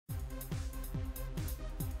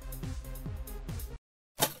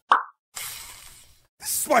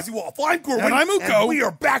Spicy Wolf. I'm Gorman, And I'm Uko. and we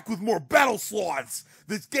are back with more Battlesloths.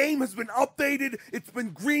 This game has been updated. It's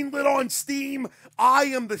been greenlit on Steam. I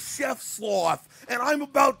am the Chef Sloth, and I'm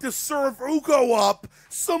about to serve Uko up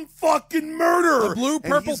some fucking murder. The blue, And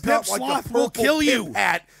purple he's got, pimp like, sloth a will purple kill pimp you.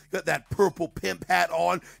 Hat. Got that purple pimp hat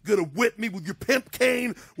on. Gonna whip me with your pimp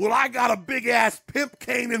cane. Well, I got a big-ass pimp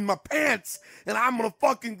cane in my pants, and I'm gonna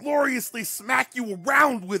fucking gloriously smack you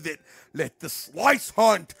around with it. Let the slice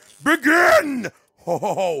hunt begin!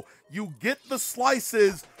 Oh, you get the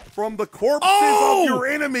slices from the corpses of your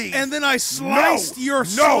enemies. And then I sliced your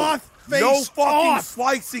sloth face no fucking off.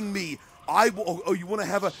 slicing me. I will. Oh, you want to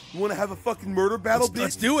have a fucking murder battle, bitch?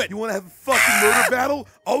 Let's do it. You want to have a fucking murder battle?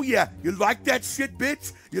 Oh yeah, you like that shit,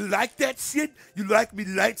 bitch? You like that shit? You like me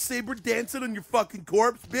lightsaber dancing on your fucking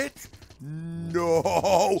corpse, bitch? No,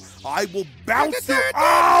 I will bounce your.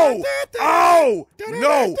 Oh, oh,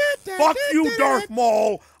 no! Fuck you, Darth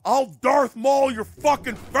Maul. I'll Darth Maul your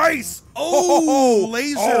fucking face. Oh,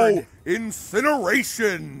 lasered. Oh,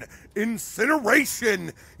 incineration.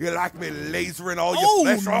 Incineration! You like me lasering all your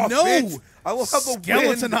flesh off, no. bitch? I will have the wind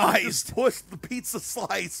Skeletonized. to push the pizza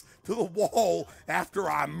slice to the wall after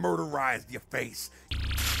I murderized your face.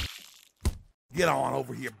 Get on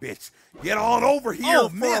over here, bitch. Get on over here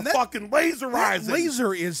for a fucking laserizing. That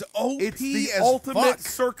laser is OP It's the as ultimate fuck.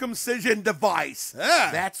 circumcision device.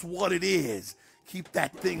 Yeah. That's what it is. Keep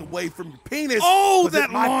that thing away from your penis. Oh, 'cause it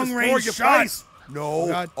that might long-range destroy your shot. face. No. Oh,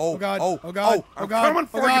 God. Oh, Oh, God. Oh, Oh, God. I'm Oh, God. coming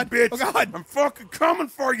for Oh, God. you, bitch. Oh, God. I'm fucking coming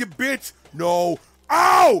for you, bitch. No.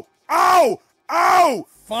 Ow! Ow! Ow!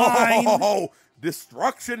 Fine. Oh,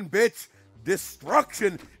 destruction, bitch.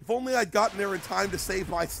 Destruction. If only I'd gotten there in time to save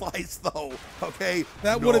my slice, though. Okay?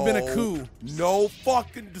 That would have been a coup. No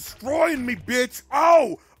fucking destroying me, bitch.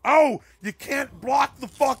 Oh! Oh! You can't block the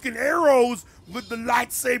fucking arrows with the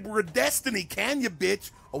lightsaber of destiny, can you, bitch?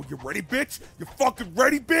 Oh, you ready, bitch? You fucking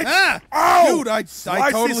ready, bitch? Ah, oh! dude, I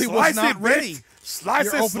Slicey, totally was not slicey, ready. bitch. Slice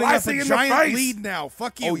You're it, opening slice up it a in the giant face. lead now.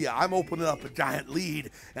 Fuck you. Oh, yeah, I'm opening up a giant lead,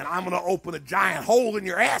 and I'm going to open a giant hole in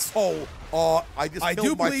your asshole. I just I killed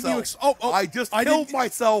do believe myself. you I just killed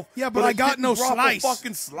myself. Yeah, but I got didn't no drop slice. A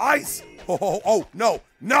fucking slice. Oh, no,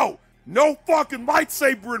 no. No fucking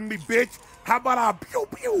lightsaber in me, bitch. How about I pew,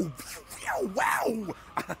 pew, pew, pew, wow.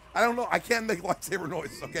 I don't know. I can't make lightsaber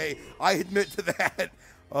noises, okay? I admit to that.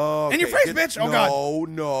 In your face, bitch. Oh, God. No,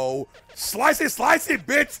 no. Slice it,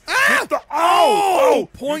 bitch. Ah! Hit the,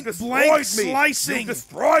 Point you blank destroyed me. slicing. You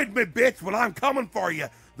destroyed me, bitch, when I'm coming for you.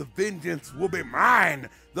 The vengeance will be mine.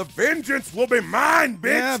 The vengeance will be mine,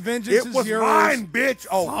 bitch. Yeah, vengeance it is was yours. mine, bitch.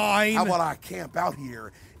 Oh, Fine. how about I camp out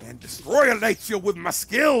here and destroyate you with my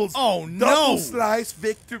skills? Oh, no. Double slice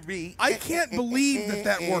victory. I can't believe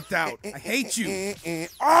that worked out. I hate you.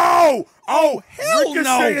 Oh, hell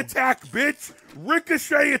ricochet no. attack, bitch.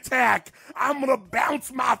 Ricochet attack. I'm gonna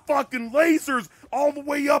bounce my fucking lasers all the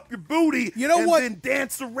way up your booty. You know and what? then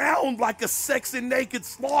dance around like a sexy naked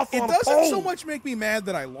sloth It on a doesn't pole. so much make me mad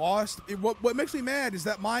that I lost. What makes me mad is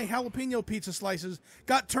that my jalapeno pizza slices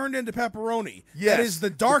got turned into pepperoni. Yes, that is the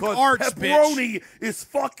dark because arts, bitch. pepperoni is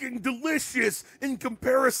fucking delicious in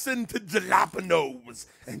comparison to jalapenos.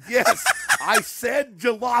 And yes, I said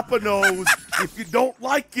jalapenos. If you don't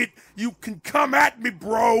like it, you can come at me,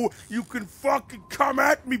 bro. You can fucking come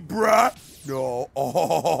at me, bruh. No.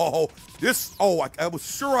 I was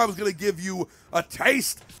sure I was going to give you a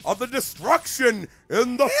taste of the destruction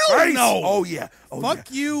in the Hell face. no. Oh, yeah. Oh, Fuck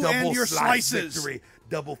yeah. you Double and your slice slices. Victory.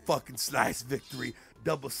 Double fucking slice victory.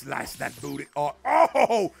 Double slice that booty.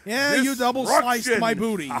 Oh, Yeah, you double sliced destruction. my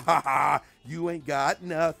booty. You ain't got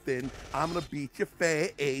nothing. I'm gonna beat your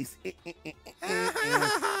face. Hey,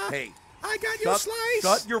 I got your slice.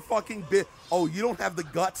 Shut your fucking bit. Oh, you don't have the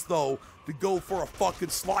guts though to go for a fucking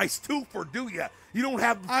slice twofer, do ya? You don't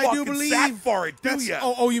have the I do fucking believe sack for it, do that's- ya?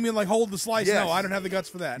 Oh, you mean like hold the slice? Yes. No, I don't have the guts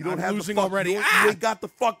for that. You don't I'm have losing the fuck, already. You ain't got the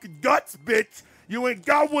fucking guts, bitch. You ain't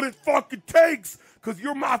got what it fucking takes, cause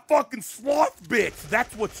you're my fucking sloth, bitch.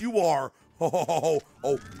 That's what you are. Oh,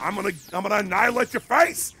 I'm gonna annihilate your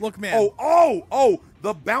face. Look, man.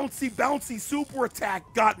 The bouncy super attack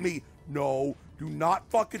got me. No, do not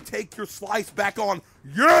fucking take your slice back on.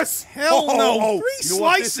 Yes! Hell no. 3 You know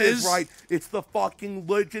what this slices? is, right? It's the fucking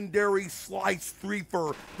legendary slice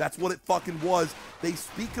threefer. That's what it fucking was. They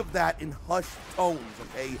speak of that in hushed tones,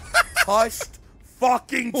 okay? Hushed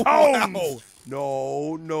fucking tones. Wow.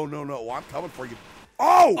 No. I'm coming for you.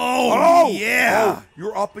 Yeah.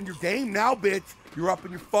 You're up in your game now, bitch. You're up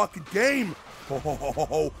in your fucking game.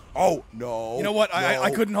 Oh, no. You know what? No. I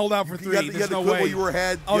couldn't hold out for 3. You There's had to no quit way. while you were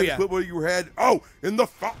ahead. Oh, You had yeah. to quit while you were ahead. Oh, in the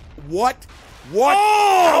what? What?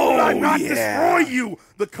 Oh, How did I not yeah. destroy you?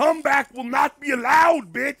 The comeback will not be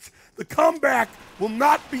allowed, bitch. The comeback will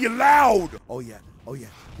not be allowed. Oh, yeah. Oh, yeah.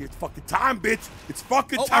 It's fucking time, bitch. It's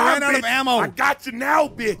fucking time, I ran out bitch. of ammo. I got you now,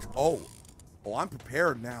 bitch. Oh, I'm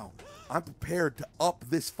prepared now. I'm prepared to up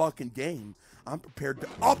this fucking game. I'm prepared to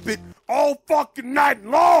up it all fucking night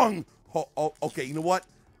long. Oh, okay, you know what?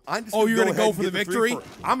 I'm just you're gonna go for the victory?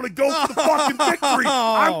 I'm gonna go for the fucking victory.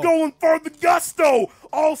 I'm going for the gusto.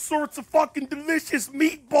 All sorts of fucking delicious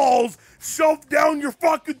meatballs shoved down your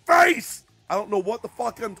fucking face. I don't know what the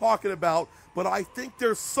fuck I'm talking about, but I think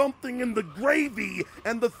there's something in the gravy,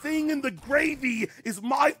 and the thing in the gravy is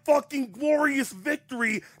my fucking glorious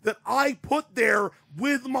victory that I put there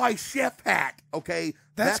with my chef hat, okay?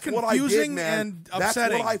 That's what I did, confusing man. and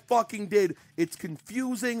upsetting. That's what I fucking did. It's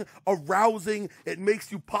confusing, arousing. It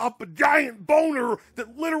makes you pop a giant boner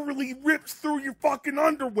that literally rips through your fucking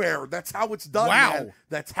underwear. That's how it's done, Wow. man.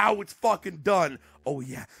 That's how it's fucking done. Oh,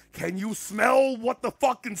 yeah. Can you smell what the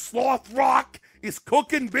fucking sloth rock is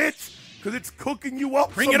cooking, bitch? Because it's cooking you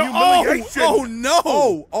up. Bring some it on. humiliation. Oh,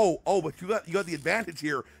 no. But you got the advantage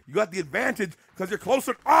here. You got the advantage because you're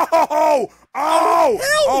closer. Hell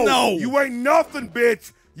no. You ain't nothing,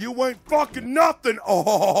 bitch. You ain't fucking nothing.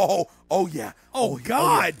 Oh yeah. Oh,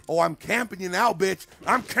 God. Oh, I'm camping you now, bitch.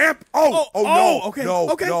 I'm camp. No. Okay. No.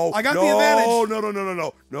 Okay. No. I got the advantage.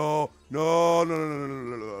 No.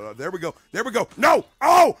 There we go. No.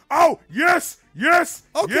 Yes.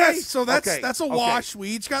 Okay, yes. so that's a wash. We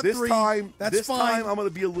each got this 3. Time, that's this fine. time, I'm gonna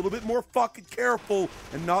be a little bit more fucking careful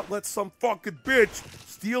and not let some fucking bitch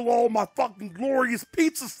steal all my fucking glorious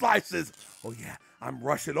pizza slices. Oh yeah, I'm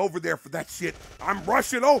rushing over there for that shit. I'm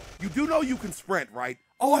rushing. Oh, you do know you can sprint, right?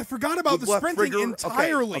 Oh, I forgot about With the left sprinting trigger.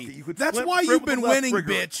 entirely. Okay, you could That's sprint why with you've the been left winning,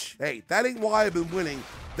 trigger. bitch. Hey, that ain't why I've been winning.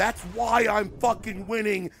 That's why I'm fucking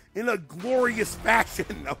winning in a glorious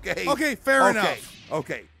fashion, okay? Okay, fair enough.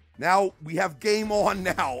 Okay, now we have game on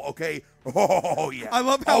now, okay? Oh, yeah. I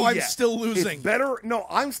love how I'm yeah. still losing. It's better. No,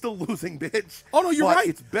 I'm still losing, bitch. Oh, no, you're But right.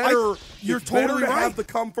 It's better. You're it's better totally to right. have the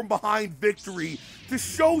come from behind victory to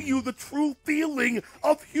show you the true feeling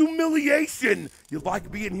of humiliation. You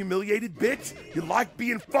like being humiliated, bitch? You like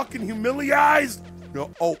being fucking humiliated?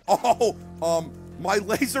 No. My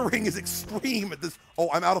lasering is extreme at this.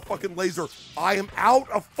 Oh, I'm out of fucking laser. I am out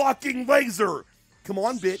of fucking laser. Come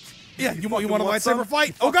on, bitch. Yeah, you want a fucking lightsaber some?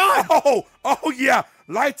 fight? Oh, God. Oh, yeah.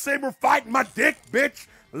 Lightsaber fight my dick, bitch.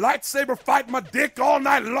 Lightsaber fight my dick all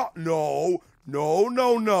night long. No.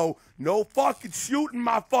 No fucking shooting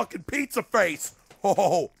my fucking pizza face.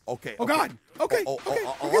 Okay. Oh, God. Okay,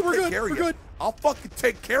 we're good. We're good. I'll fucking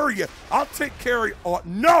take care of you. I'll take care of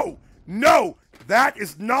you. No. That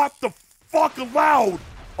is not the fuck allowed.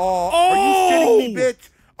 Are you kidding me, bitch?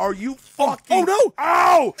 Are you fucking... Oh, no.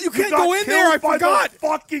 Ow! You can't got go in there. I killed by forgot. the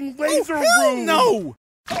fucking laser hell room. no.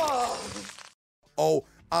 Oh,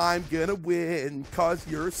 I'm gonna win cause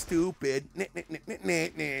you're stupid.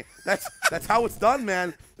 That's how it's done,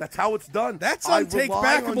 man. That's how it's done. That's I untakebackable,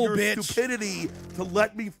 rely on your bitch. stupidity to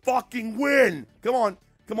let me fucking win. Come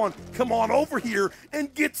on over here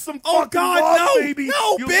and get some fucking God, love, no, baby.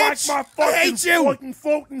 no, you bitch. like my I fucking hate you.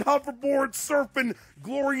 floating hoverboard surfing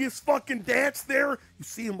glorious fucking dance there? You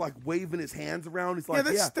see him like waving his hands around. He's like,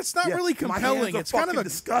 that's not really compelling. My hands are It's kind of fucking a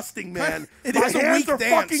disgusting, man. It my is a hands weak are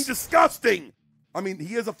dance. fucking disgusting. I mean,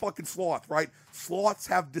 he is a fucking sloth, right? Sloths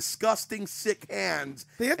have disgusting, sick hands.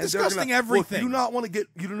 They have and they're disgusting everything. Look,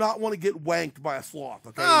 you do not want to get wanked by a sloth,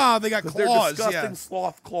 okay? Ah, they got 'Cause claws, They're disgusting yeah.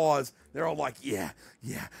 sloth claws. They're all like, yeah.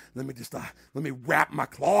 Let me wrap my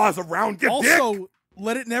claws around your dick. Also,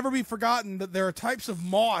 let it never be forgotten that there are types of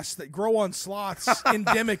moss that grow on sloths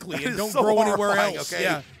endemically and That don't is so grow anywhere horrifying, else. Okay?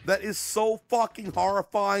 Yeah. That is so fucking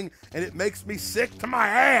horrifying, and it makes me sick to my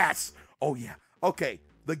ass. Oh, yeah. Okay.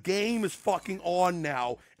 The game is fucking on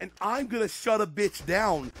now, and I'm gonna shut a bitch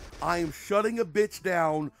down. I am shutting a bitch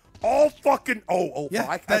down. All fucking Yeah,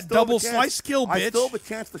 I that still have a double chance. slice kill, bitch. I still have a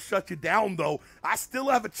chance to shut you down, though. I still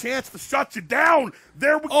have a chance to shut you down.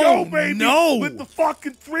 There we Oh, go, baby. no. With the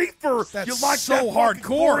fucking threefer. That's you like so that fucking hardcore.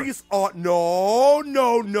 glorious?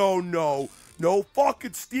 No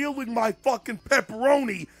fucking stealing my fucking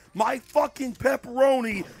pepperoni. My fucking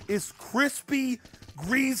pepperoni is crispy,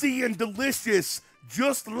 greasy, and delicious,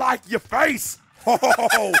 just like your face.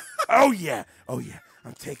 Oh yeah.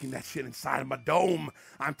 I'm taking that shit inside of my dome.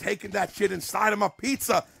 I'm taking that shit inside of my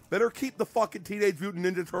pizza. Better keep the fucking Teenage Mutant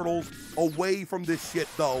Ninja Turtles away from this shit,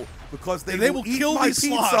 though, because they will eat kill my these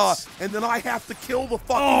pizza, sloths. and then I have to kill the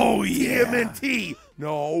fucking yeah. TMNT.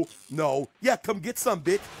 No. Yeah, come get some,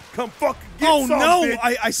 bitch. Come fucking get Oh, some, no. bitch.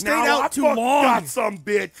 I stayed Now out I too fucking long. got some,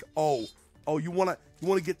 bitch. Oh, you wanna You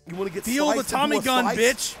want to get Feel the sliced Tommy into a gun, slice?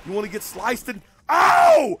 bitch. You want to get sliced in?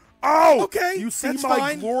 Oh! Oh! Okay, You see that's my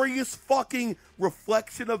fine. glorious fucking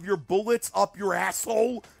reflection of your bullets up your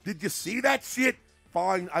asshole? Did you see that shit?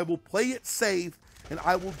 Fine, I will play it safe, and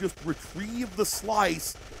I will just retrieve the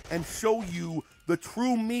slice and show you the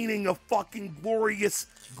true meaning of fucking glorious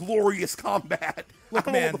combat. Look,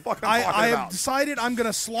 I don't know man, what the fuck I'm talking I about. have decided I'm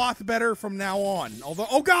gonna sloth better from now on. Although,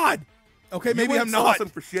 oh God, okay, maybe you ain't I'm not.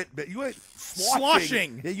 slothing for shit, but you ain't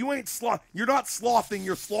Sloshing. Yeah, you ain't You're not slothing.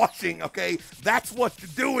 You're sloshing. Okay, that's what you're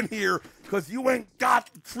doing here, because you ain't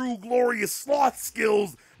got the true glorious sloth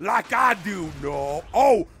skills like I do. No.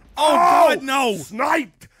 Oh God, no.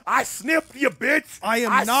 Sniped. I snipped you, bitch. I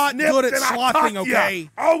am not snipped good at and I slothing, tucked ya. okay?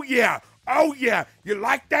 Oh yeah. Oh yeah. You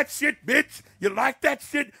like that shit, bitch? You like that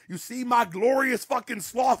shit? You see my glorious fucking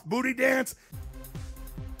sloth booty dance?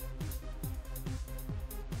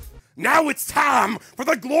 Now it's time for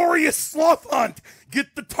the glorious sloth hunt.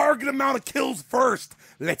 Get the target amount of kills first.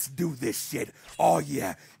 Let's do this shit. Oh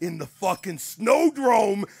yeah, in the fucking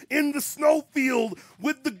snowdrome, in the snowfield,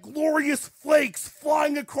 with the glorious flakes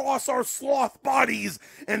flying across our sloth bodies.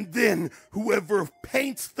 And then whoever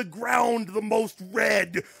paints the ground the most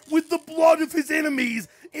red with the blood of his enemies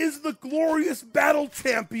is the glorious battle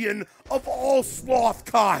champion of all sloth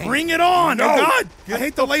kind. Bring it on! No, Oh God, get I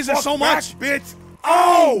hate the laser fuck so back, much. bitch.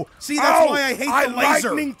 Oh! See, that's why I hate the laser.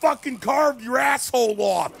 lightning fucking carved your asshole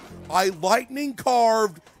off. I lightning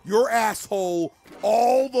carved your asshole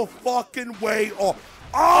all the fucking way off.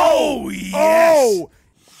 Oh, yes. Oh!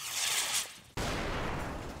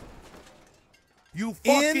 You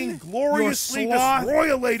fucking gloriously sloth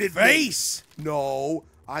destroyed face. me. No,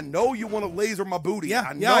 I know you want to laser my booty. Yeah,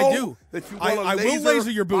 I know yeah, I do. That you want to I will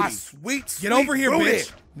laser your booty. my sweet Get over here, booty.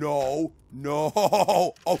 bitch. No.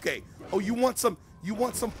 Okay. Oh, you want some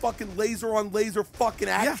fucking laser on laser fucking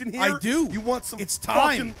action Yeah, here? I do. You want some It's time.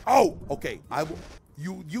 fucking... Oh, okay. I will...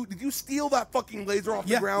 Did you steal that fucking laser off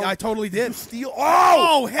the ground? Yeah, I totally did. Did you steal...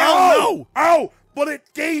 Oh! Hell no! Oh! But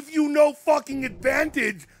it gave you no fucking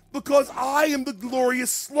advantage because I am the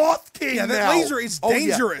glorious Sloth King Yeah, that now. laser is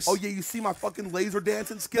dangerous. Oh, yeah, you see my fucking laser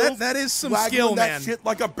dancing skills? That is some Waggling skill, that man. shit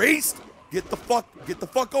like a beast. Get the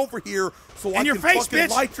fuck over here so I your can face, fucking bitch.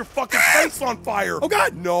 light your fucking face on fire. Oh,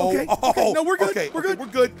 God. No. Okay. Oh, Okay. No, we're good. Okay. We're good. We're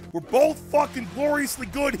good. We're both fucking gloriously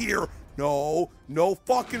good here. No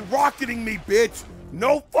fucking rocketing me, bitch.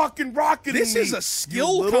 No fucking rocketing This me. is a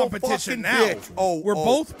skill you little competition fucking now. bitch. Oh, We're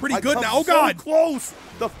both pretty I good come now. Oh, so God. close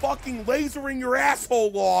to fucking lasering your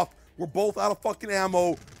asshole off. We're both out of fucking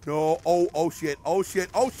ammo. No. Oh shit. Oh,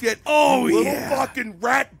 Oh, you little yeah. fucking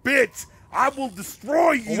rat bitch. I will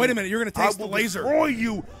destroy you. Oh, wait a minute, you're gonna taste the laser. I will destroy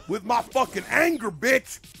you with my fucking anger,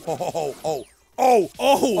 bitch.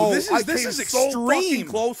 This is so extreme. fucking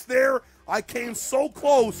close there. I came so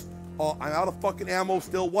close. Oh, I'm out of fucking ammo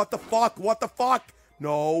still. What the fuck?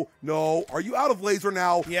 No. Are you out of laser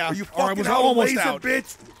now? Yeah. Are you Or I fucking was out of almost laser, out.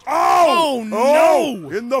 bitch? Oh, no.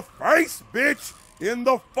 In the face, bitch. In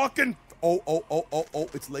the fucking... Oh.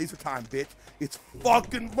 It's laser time, bitch. It's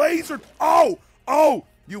fucking laser... Oh.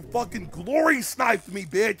 You fucking glory sniped me,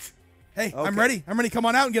 bitch. Hey, Okay. I'm ready. Come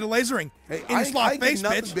on out and get a lasering. Hey, In your sloth ain't face,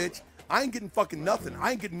 getting nothing, bitch. I ain't getting fucking nothing.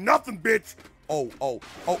 I ain't getting nothing, bitch. Oh,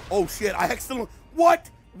 shit. I accidentally... What?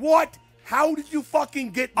 How did you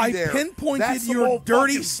fucking get me I there? pinpointed That's some your old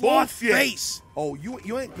dirty fucking sloth bullshit. face. Oh, you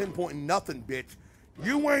ain't pinpointing nothing, bitch.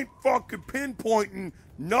 You ain't fucking pinpointing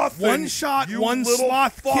nothing. One shot, you one little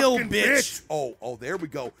sloth kill, fucking bitch. Oh, there we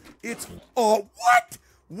go. It's...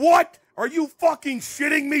 What? Are you fucking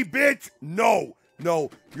shitting me, bitch? No.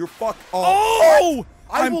 You're fuck... Oh!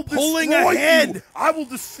 I I'm will pulling destroy ahead. you. I will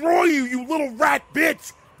destroy you, you little rat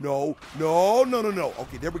bitch. No.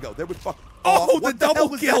 Okay, there we go. There was fuck. Oh, what the hell double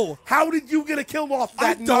was kill. that? How did you get a kill off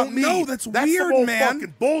that? I Not don't me? know. That's some weird, old man.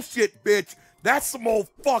 Fucking bullshit, bitch. That's some old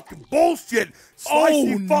fucking bullshit.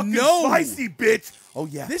 Slicey fucking no. slicey, bitch. Oh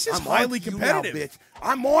yeah. This is I'm highly on to you competitive. now, bitch.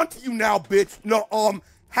 I'm on to you now, bitch. No,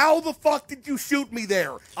 how the fuck did you shoot me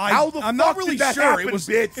there? I'm not really did that sure. happen, It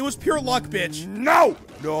bitch? was pure luck, bitch. No.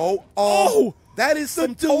 Oh, that is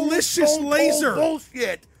some delicious cold laser.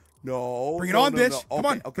 bullshit. No. Bring it on, bitch. No. Come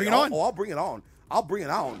on, Okay. bring it on. I'll bring it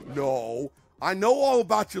on. No. I know all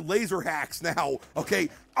about your laser hacks now. Okay.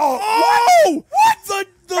 Oh! What?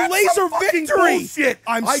 The That's laser some fucking victory! bullshit.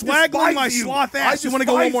 I'm I swaggling despise my you. sloth ass. I You wanna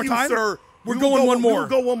go one despise more you, time? Sir. We're going one more. We will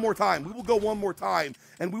go one more time. We will go one more time,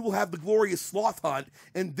 and we will have the glorious sloth hunt.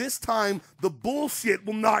 And this time, the bullshit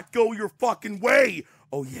will not go your fucking way.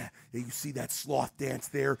 Oh yeah, you see that sloth dance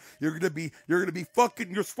there? You're gonna be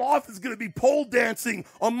fucking. Your sloth is gonna be pole dancing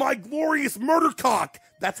on my glorious murder cock.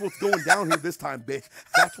 That's what's going down here this time, bitch.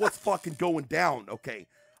 That's what's fucking going down. Okay.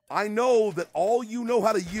 I know that all you know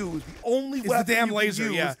how to use, the only weapon the damn you laser,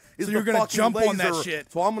 can use yeah. is So the you're gonna fucking jump laser. on that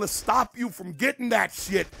shit. So I'm gonna stop you from getting that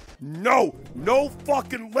shit. No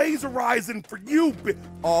fucking laserizing for you.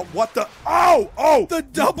 What the? Oh! The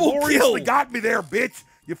double you gloriously kill. got me there, bitch.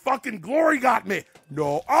 You fucking glory got me.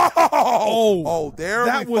 No. Oh, there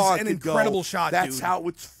that we was fucking an incredible go. shot, That's dude. how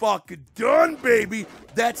it's fucking done, baby.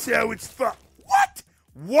 That's how it's What?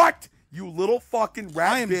 What? You little fucking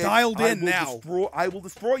rat I am bitch. dialed in now. I will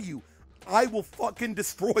destroy you. I will fucking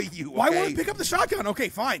destroy you. Okay? Why won't I pick up the shotgun? Okay,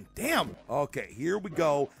 fine. Damn. Okay, here we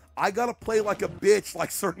go. I gotta play like a bitch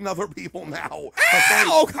like certain other people now. Okay?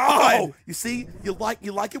 Oh, God. Oh, you see? You like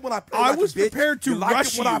it when I play I like was a bitch? prepared to you like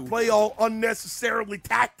rush it when I you. play all unnecessarily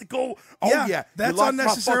tactical? Oh, Yeah, yeah. that's You like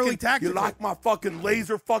unnecessarily my fucking, tactical. You like my fucking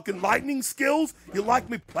laser fucking lightning skills? You like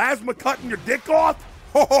me plasma cutting your dick off?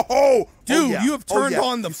 Ho, ho, ho. Dude, oh, yeah. you have turned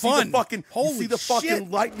on the you fun. See the fucking, Holy you see the fucking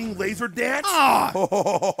shit. lightning laser dance? Ah! Ho, ho,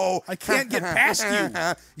 ho, ho. I can't get past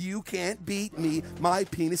you. You can't beat me. My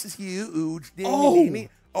penis is huge. Oh.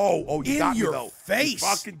 Oh, you In got me, your though. face. You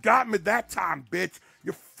fucking got me that time, bitch.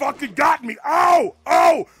 You fucking got me. Oh,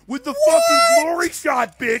 with the fucking glory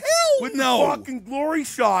shot, bitch. Hell with no. the fucking glory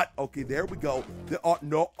shot. Okay, there we go.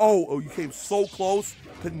 No. Oh, you came so close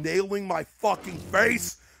to nailing my fucking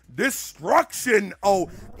face. Destruction. Oh,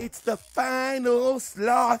 it's the final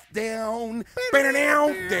sloth down.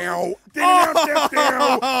 Down.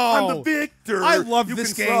 I'm the victor. I love You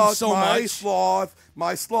this can game suck so my much.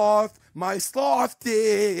 my sloth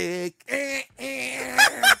dick.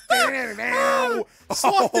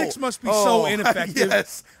 Sloth dicks must be so ineffective.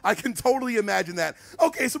 Yes, I can totally imagine that.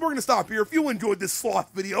 Okay, so we're going to stop here. If you enjoyed this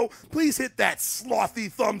sloth video, please hit that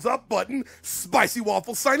slothy thumbs up button. Spicy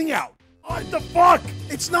Waffle signing out. What the fuck?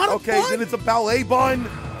 It's not a Okay, bun. then it's a ballet bun.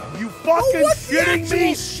 You fucking what's the shitting actual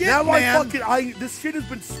me? shit, Now man? this shit has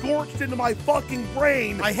been scorched into my fucking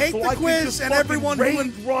brain. I hate so the I can quiz just and fucking everyone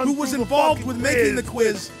rage run who was through the involved fucking with making the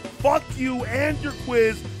quiz. Fuck you and your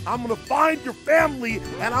quiz. I'm gonna find your family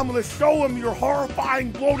and I'm gonna show them your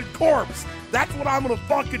horrifying bloated corpse. That's what I'm gonna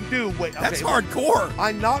fucking do. Wait, okay, That's hardcore.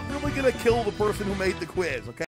 I'm not really gonna kill the person who made the quiz, okay?